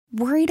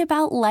Worried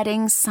about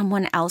letting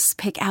someone else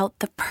pick out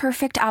the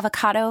perfect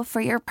avocado for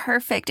your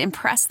perfect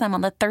impress them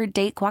on the third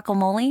date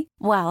guacamole?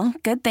 Well,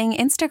 good thing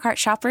Instacart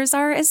shoppers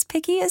are as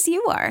picky as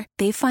you are.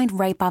 They find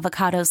ripe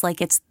avocados like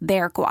it's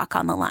their guac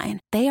on the line.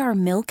 They are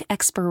milk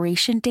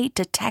expiration date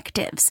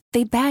detectives.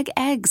 They bag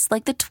eggs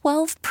like the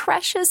 12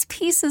 precious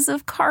pieces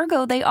of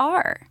cargo they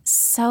are.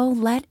 So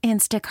let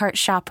Instacart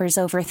shoppers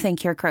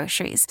overthink your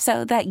groceries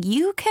so that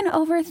you can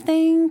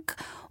overthink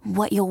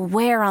what you'll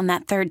wear on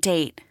that third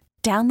date.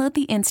 Download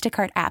the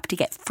Instacart app to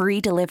get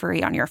free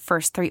delivery on your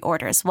first 3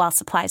 orders while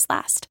supplies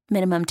last.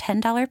 Minimum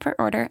 $10 per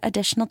order.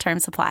 Additional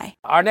terms apply.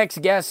 Our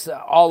next guest,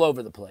 all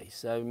over the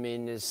place. I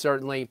mean, is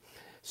certainly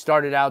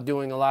started out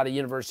doing a lot of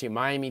University of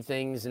Miami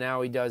things.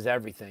 Now he does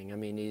everything. I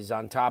mean, he's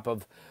on top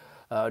of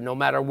no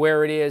matter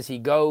where it is he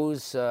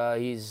goes.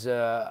 He's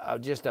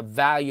just a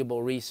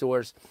valuable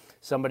resource.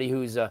 Somebody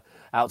who's an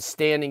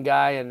outstanding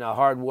guy and a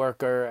hard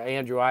worker.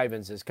 Andrew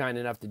Ivins is kind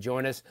enough to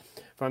join us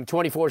from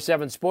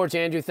 24/7 Sports.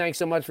 Andrew, thanks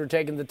so much for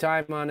taking the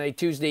time on a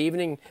Tuesday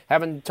evening.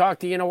 Haven't talked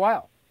to you in a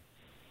while.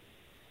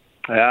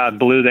 Yeah,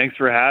 Blue, thanks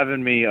for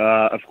having me.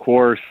 Of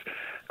course,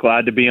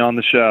 glad to be on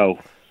the show.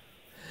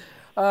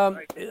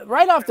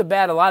 Right off the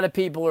bat, a lot of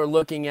people are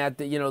looking at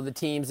the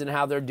teams and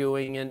how they're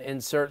doing,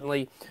 and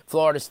certainly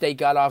Florida State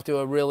got off to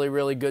a really,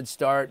 really good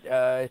start.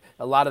 A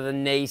lot of the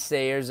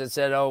naysayers that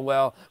said, "Oh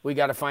well, we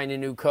got to find a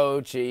new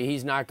coach.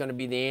 He's not going to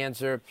be the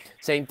answer."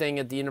 Same thing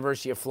at the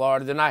University of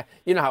Florida. They're not,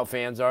 you know how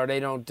fans are. They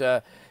don't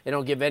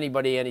give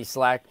anybody any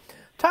slack.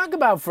 Talk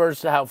about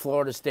first how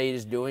Florida State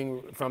is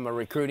doing from a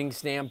recruiting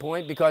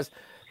standpoint, because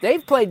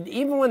they've played,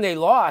 even when they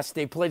lost,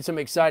 they played some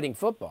exciting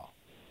football.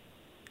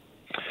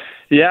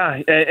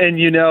 Yeah,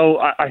 and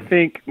I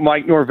think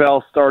Mike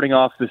Norvell starting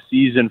off the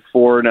season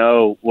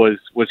 4-0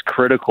 was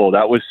critical.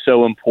 That was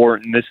so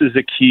important. This is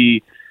a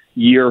key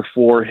year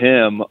for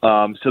him.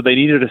 So they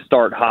needed to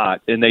start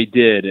hot, and they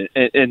did.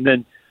 And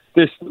then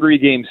this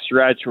 3-game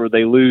stretch where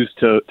they lose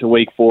to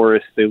Wake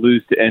Forest, they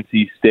lose to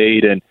NC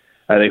State, and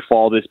they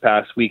fall this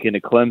past week into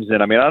Clemson.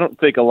 I mean, I don't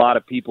think a lot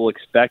of people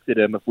expected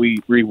them. If we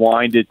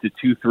rewind it to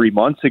 2-3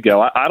 months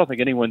ago, I don't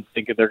think anyone's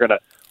thinking they're going to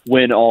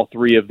win all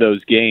 3 of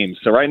those games.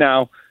 So right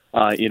now,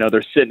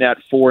 they're sitting at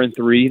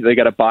 4-3. They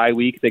got a bye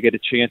week. They get a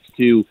chance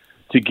to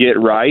get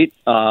right,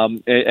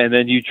 and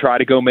then you try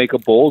to go make a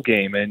bowl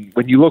game. And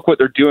when you look what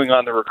they're doing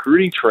on the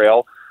recruiting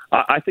trail,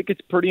 I think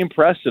it's pretty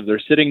impressive. They're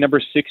sitting number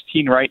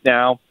 16 right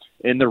now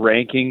in the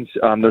rankings.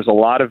 There's a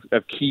lot of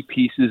key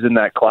pieces in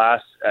that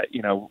class.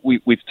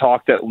 We've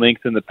talked at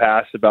length in the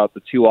past about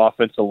the 2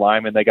 offensive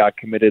linemen they got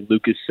committed,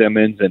 Lucas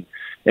Simmons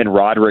and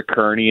Roderick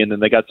Kearney, and then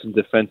they got some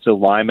defensive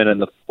linemen in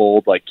the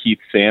fold like Keith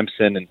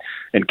Sampson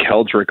and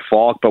Keldrick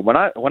Falk. But when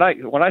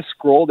I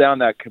scroll down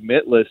that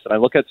commit list and I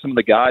look at some of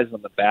the guys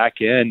on the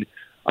back end,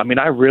 I mean,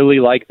 I really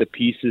like the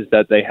pieces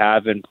that they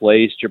have in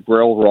place.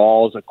 Jabril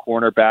Rawls, a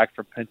cornerback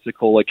from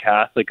Pensacola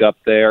Catholic up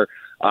there.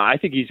 I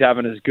think he's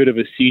having as good of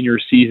a senior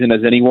season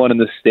as anyone in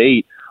the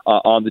state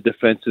on the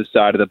defensive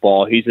side of the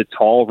ball. He's a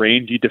tall,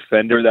 rangy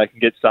defender that can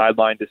get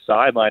sideline to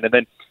sideline. And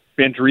then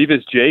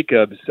Vandrevis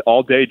Jacobs,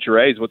 all-day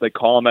Dre is what they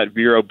call him at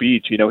Vero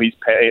Beach. He's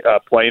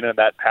playing in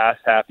that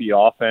pass-happy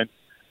offense.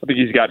 I think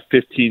he's got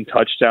 15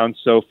 touchdowns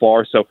so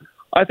far. So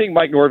I think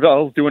Mike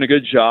Norvell is doing a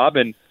good job.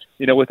 And,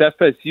 with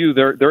FSU,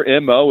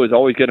 their MO is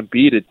always going to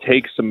be to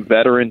take some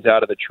veterans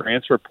out of the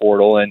transfer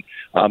portal. And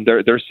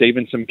they're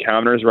saving some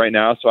counters right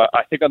now. So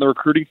I think on the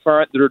recruiting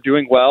front, they're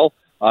doing well.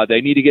 They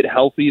need to get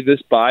healthy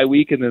this bye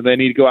week, and then they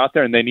need to go out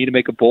there and they need to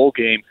make a bowl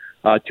game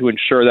to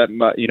ensure that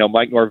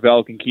Mike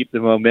Norvell can keep the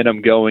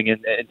momentum going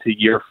into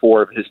year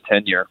 4 of his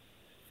tenure.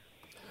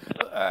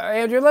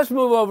 Andrew, let's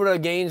move over to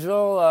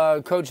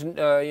Gainesville. Coach,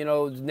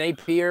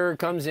 Napier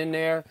comes in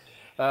there.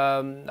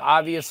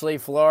 Obviously,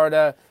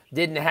 Florida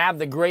didn't have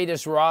the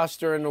greatest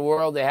roster in the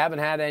world. They haven't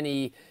had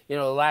any,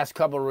 the last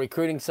couple of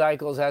recruiting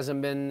cycles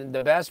hasn't been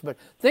the best, but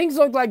things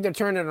look like they're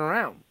turning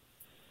around.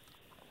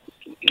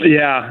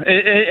 Yeah,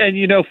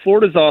 and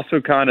Florida's also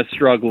kind of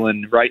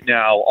struggling right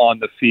now on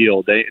the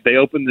field. They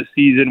opened the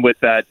season with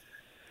that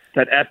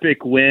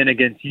epic win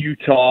against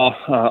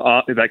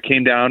Utah that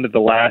came down to the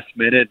last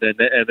minute, and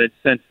then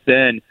since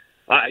then,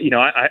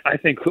 I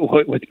think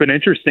what's been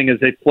interesting is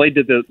they've played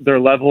to their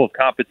level of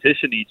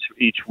competition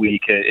each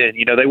week, and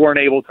they weren't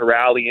able to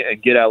rally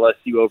and get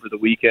LSU over the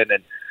weekend,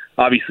 and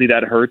obviously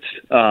that hurts.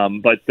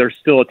 But there's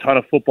still a ton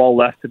of football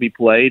left to be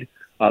played.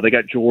 They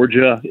got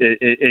Georgia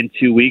in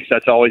 2 weeks.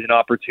 That's always an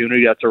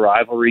opportunity. That's a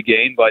rivalry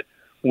game. But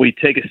when we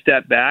take a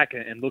step back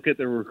and look at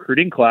the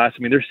recruiting class,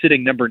 I mean, they're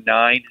sitting number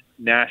 9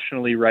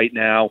 nationally right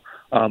now.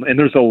 And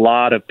there's a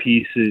lot of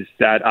pieces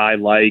that I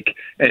like.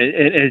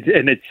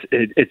 And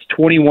it's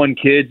 21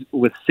 kids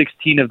with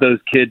 16 of those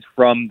kids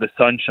from the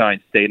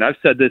Sunshine State. And I've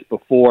said this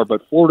before,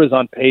 but Florida's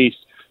on pace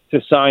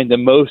to sign the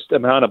most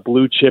amount of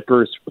blue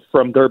chippers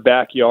from their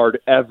backyard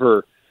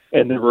ever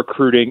in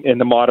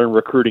the modern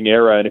recruiting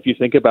era. And if you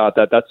think about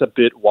that, that's a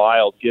bit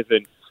wild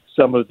given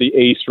some of the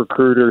ace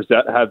recruiters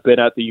that have been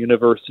at the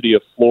University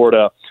of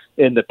Florida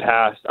in the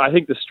past. I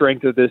think the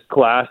strength of this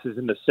class is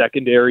in the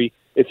secondary.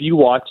 If you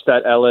watch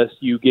that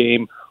LSU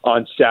game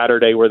on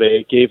Saturday where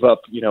they gave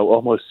up,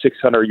 almost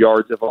 600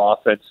 yards of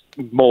offense,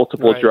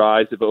 multiple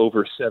drives of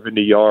over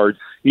 70 yards.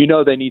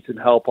 They need some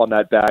help on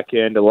that back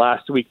end. And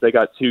last week they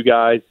got two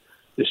guys,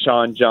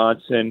 Deshaun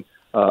Johnson,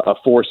 a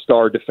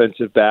 4-star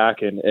defensive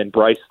back, and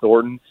Bryce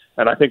Thornton.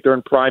 And I think they're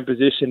in prime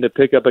position to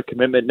pick up a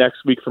commitment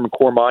next week from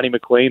Cormani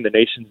McLean, the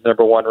nation's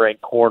 #1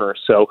 ranked corner.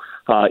 So,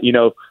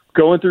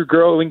 going through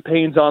growing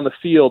pains on the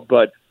field,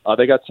 but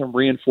they got some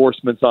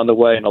reinforcements on the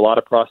way and a lot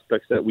of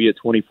prospects that we at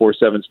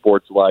 24/7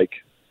 Sports like.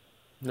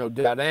 No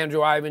doubt.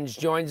 Andrew Ivins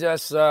joins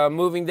us.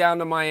 Moving down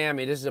to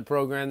Miami, this is a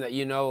program that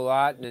you know a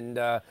lot,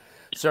 and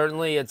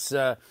certainly it's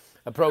a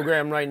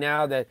program right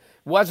now that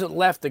wasn't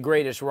left the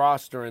greatest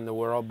roster in the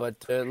world, but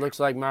it looks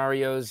like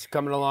Mario's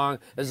coming along.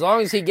 As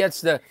long as he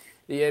gets the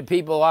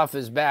people off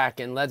his back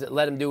and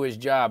let him do his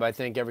job, I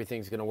think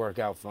everything's going to work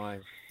out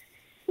fine.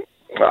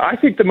 I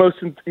think the most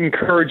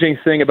encouraging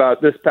thing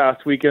about this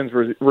past weekend's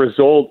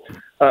result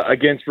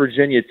against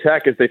Virginia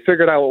Tech is they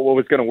figured out what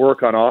was going to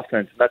work on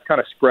offense, and that's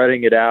kind of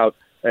spreading it out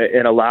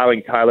and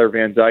allowing Tyler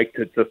Van Dyke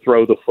to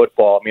throw the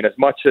football. I mean, as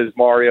much as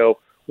Mario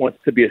wants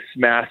to be a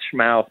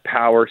smash-mouth,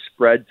 power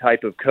spread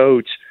type of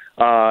coach,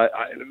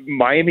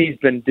 Miami's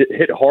been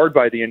hit hard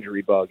by the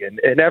injury bug,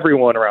 and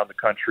everyone around the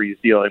country is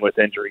dealing with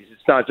injuries.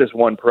 It's not just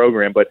one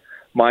program, but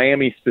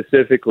Miami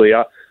specifically.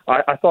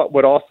 I thought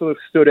what also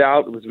stood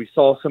out was we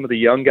saw some of the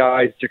young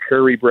guys.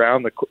 Ja'Carri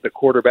Brown, the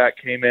quarterback,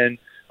 came in,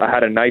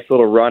 had a nice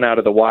little run out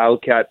of the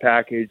Wildcat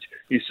package.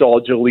 You saw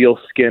Jaleel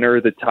Skinner,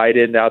 the tight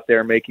end, out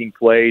there making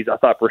plays. I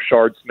thought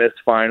Rashard Smith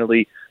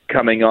finally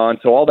coming on.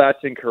 So all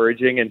that's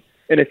encouraging. And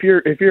if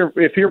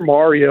you're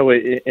Mario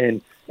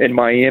in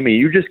Miami,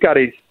 you just got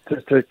to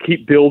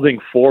keep building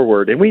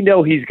forward. And we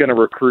know he's going to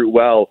recruit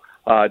well.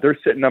 They're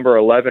sitting number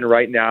 11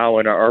 right now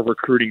in our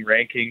recruiting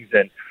rankings,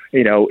 and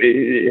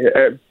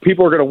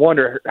people are going to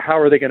wonder how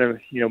are they going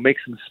to make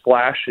some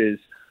splashes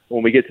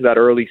when we get to that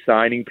early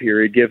signing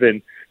period,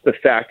 given the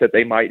fact that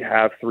they might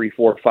have 3,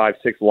 4, 5,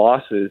 6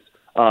 losses.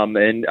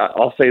 And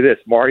I'll say this: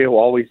 Mario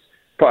always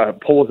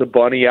pulls a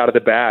bunny out of the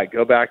bag.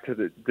 Go back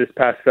to this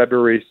past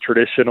February's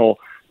traditional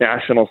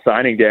National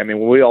Signing Day. I mean,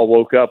 when we all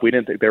woke up, we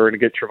didn't think they were going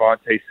to get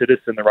Trevante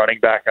Citizen, the running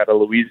back out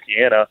of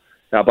Louisiana.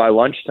 Now, by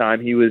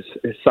lunchtime, he was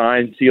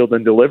signed, sealed,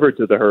 and delivered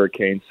to the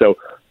Hurricanes. So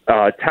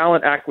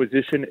talent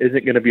acquisition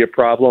isn't going to be a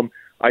problem.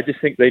 I just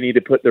think they need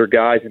to put their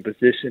guys in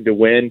position to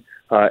win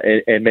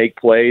and make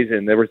plays.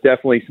 And there was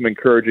definitely some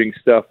encouraging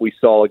stuff we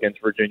saw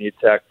against Virginia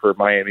Tech for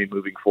Miami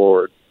moving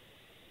forward.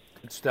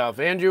 Good stuff.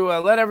 Andrew,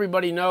 let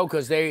everybody know,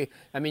 because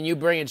you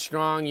bring it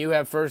strong. You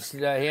have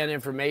first-hand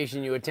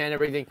information. You attend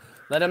everything.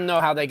 Let them know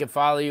how they can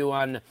follow you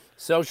on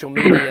social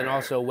media and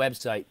also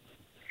website.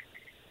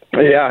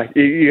 Yeah,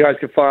 you guys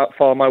can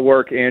follow my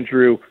work,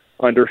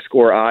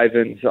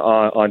 Andrew_Ivins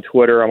on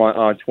Twitter. I'm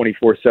on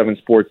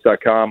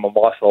 247sports.com. I'm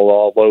also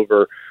all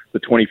over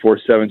the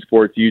 24/7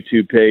 Sports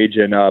YouTube page.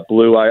 And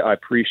Blue, I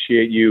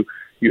appreciate you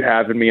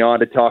having me on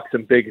to talk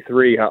some Big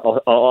Three.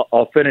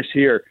 I'll finish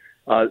here.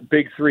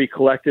 Big Three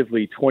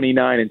collectively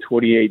 29 and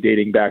 28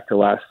 dating back to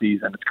last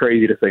season. It's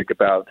crazy to think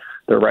about.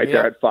 They're right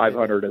there at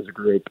 500 as a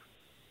group.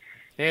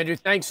 Andrew,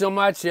 thanks so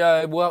much.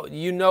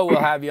 We'll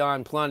have you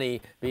on plenty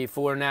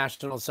before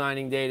National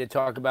Signing Day to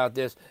talk about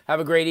this.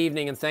 Have a great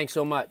evening, and thanks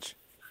so much.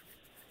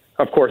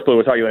 Of course, Blue.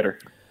 We'll talk to you later.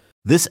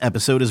 This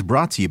episode is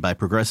brought to you by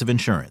Progressive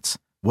Insurance.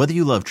 Whether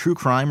you love true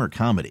crime or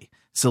comedy,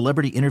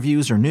 celebrity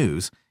interviews or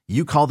news,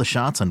 you call the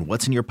shots on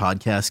what's in your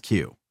podcast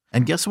queue.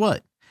 And guess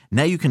what?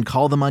 Now you can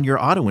call them on your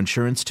auto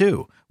insurance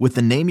too with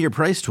the Name Your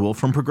Price tool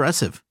from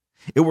Progressive.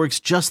 It works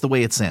just the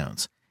way it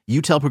sounds.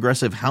 You tell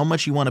Progressive how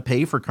much you want to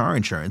pay for car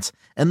insurance,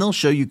 and they'll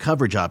show you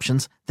coverage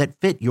options that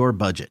fit your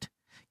budget.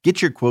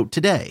 Get your quote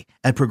today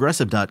at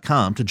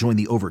Progressive.com to join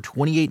the over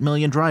 28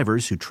 million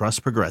drivers who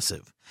trust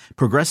Progressive.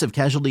 Progressive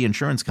Casualty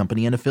Insurance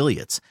Company and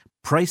Affiliates.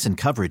 Price and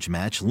coverage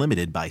match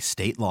limited by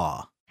state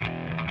law.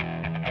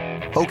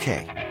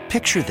 Okay,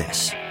 picture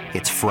this.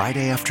 It's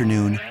Friday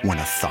afternoon when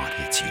a thought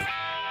hits you.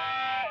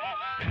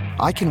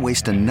 I can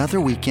waste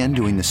another weekend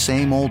doing the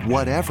same old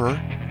whatever,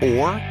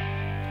 or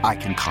I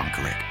can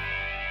conquer it.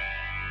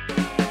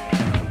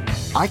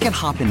 I can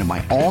hop into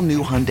my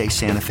all-new Hyundai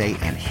Santa Fe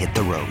and hit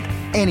the road.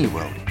 Any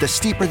road. The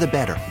steeper, the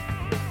better.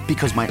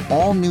 Because my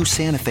all-new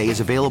Santa Fe is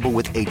available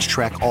with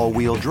H-Track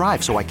all-wheel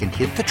drive, so I can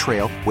hit the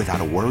trail without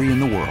a worry in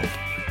the world.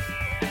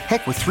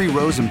 Heck, with 3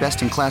 rows and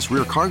best-in-class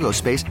rear cargo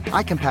space,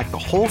 I can pack the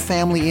whole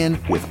family in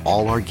with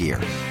all our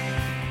gear.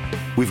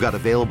 We've got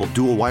available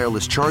dual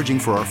wireless charging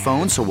for our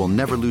phones, so we'll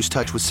never lose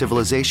touch with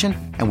civilization,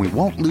 and we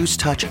won't lose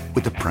touch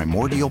with the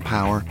primordial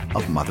power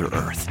of Mother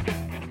Earth.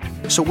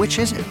 So which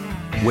is it?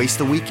 Waste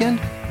the weekend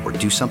or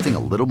do something a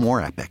little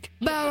more epic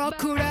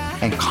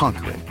and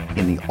conquer it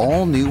in the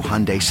all-new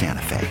Hyundai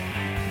Santa Fe.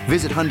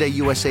 Visit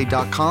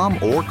HyundaiUSA.com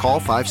or call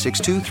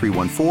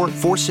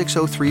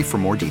 562-314-4603 for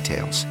more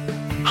details.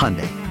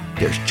 Hyundai,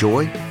 there's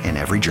joy in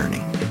every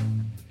journey.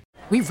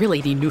 We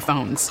really need new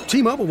phones.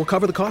 T-Mobile will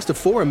cover the cost of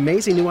 4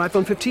 amazing new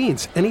iPhone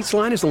 15s, and each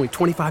line is only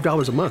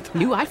 $25 a month.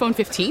 New iPhone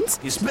 15s?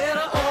 It's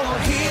better over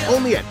here.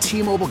 Only at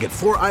T-Mobile, get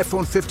 4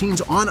 iPhone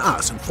 15s on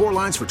us and 4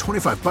 lines for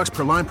 $25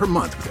 per line per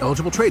month with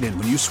eligible trade-in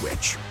when you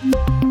switch.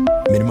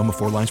 Minimum of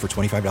 4 lines for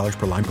 $25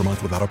 per line per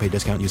month with autopay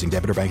discount using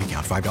debit or bank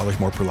account. $5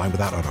 more per line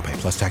without autopay,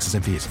 plus taxes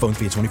and fees. Phone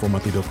fee at 24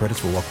 monthly bill credits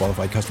for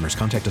well-qualified customers.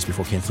 Contact us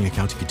before canceling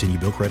account to continue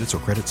bill credits or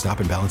credit stop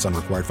and balance on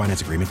required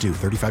finance agreement due.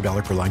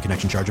 $35 per line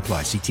connection charge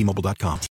applies. See T-Mobile.com.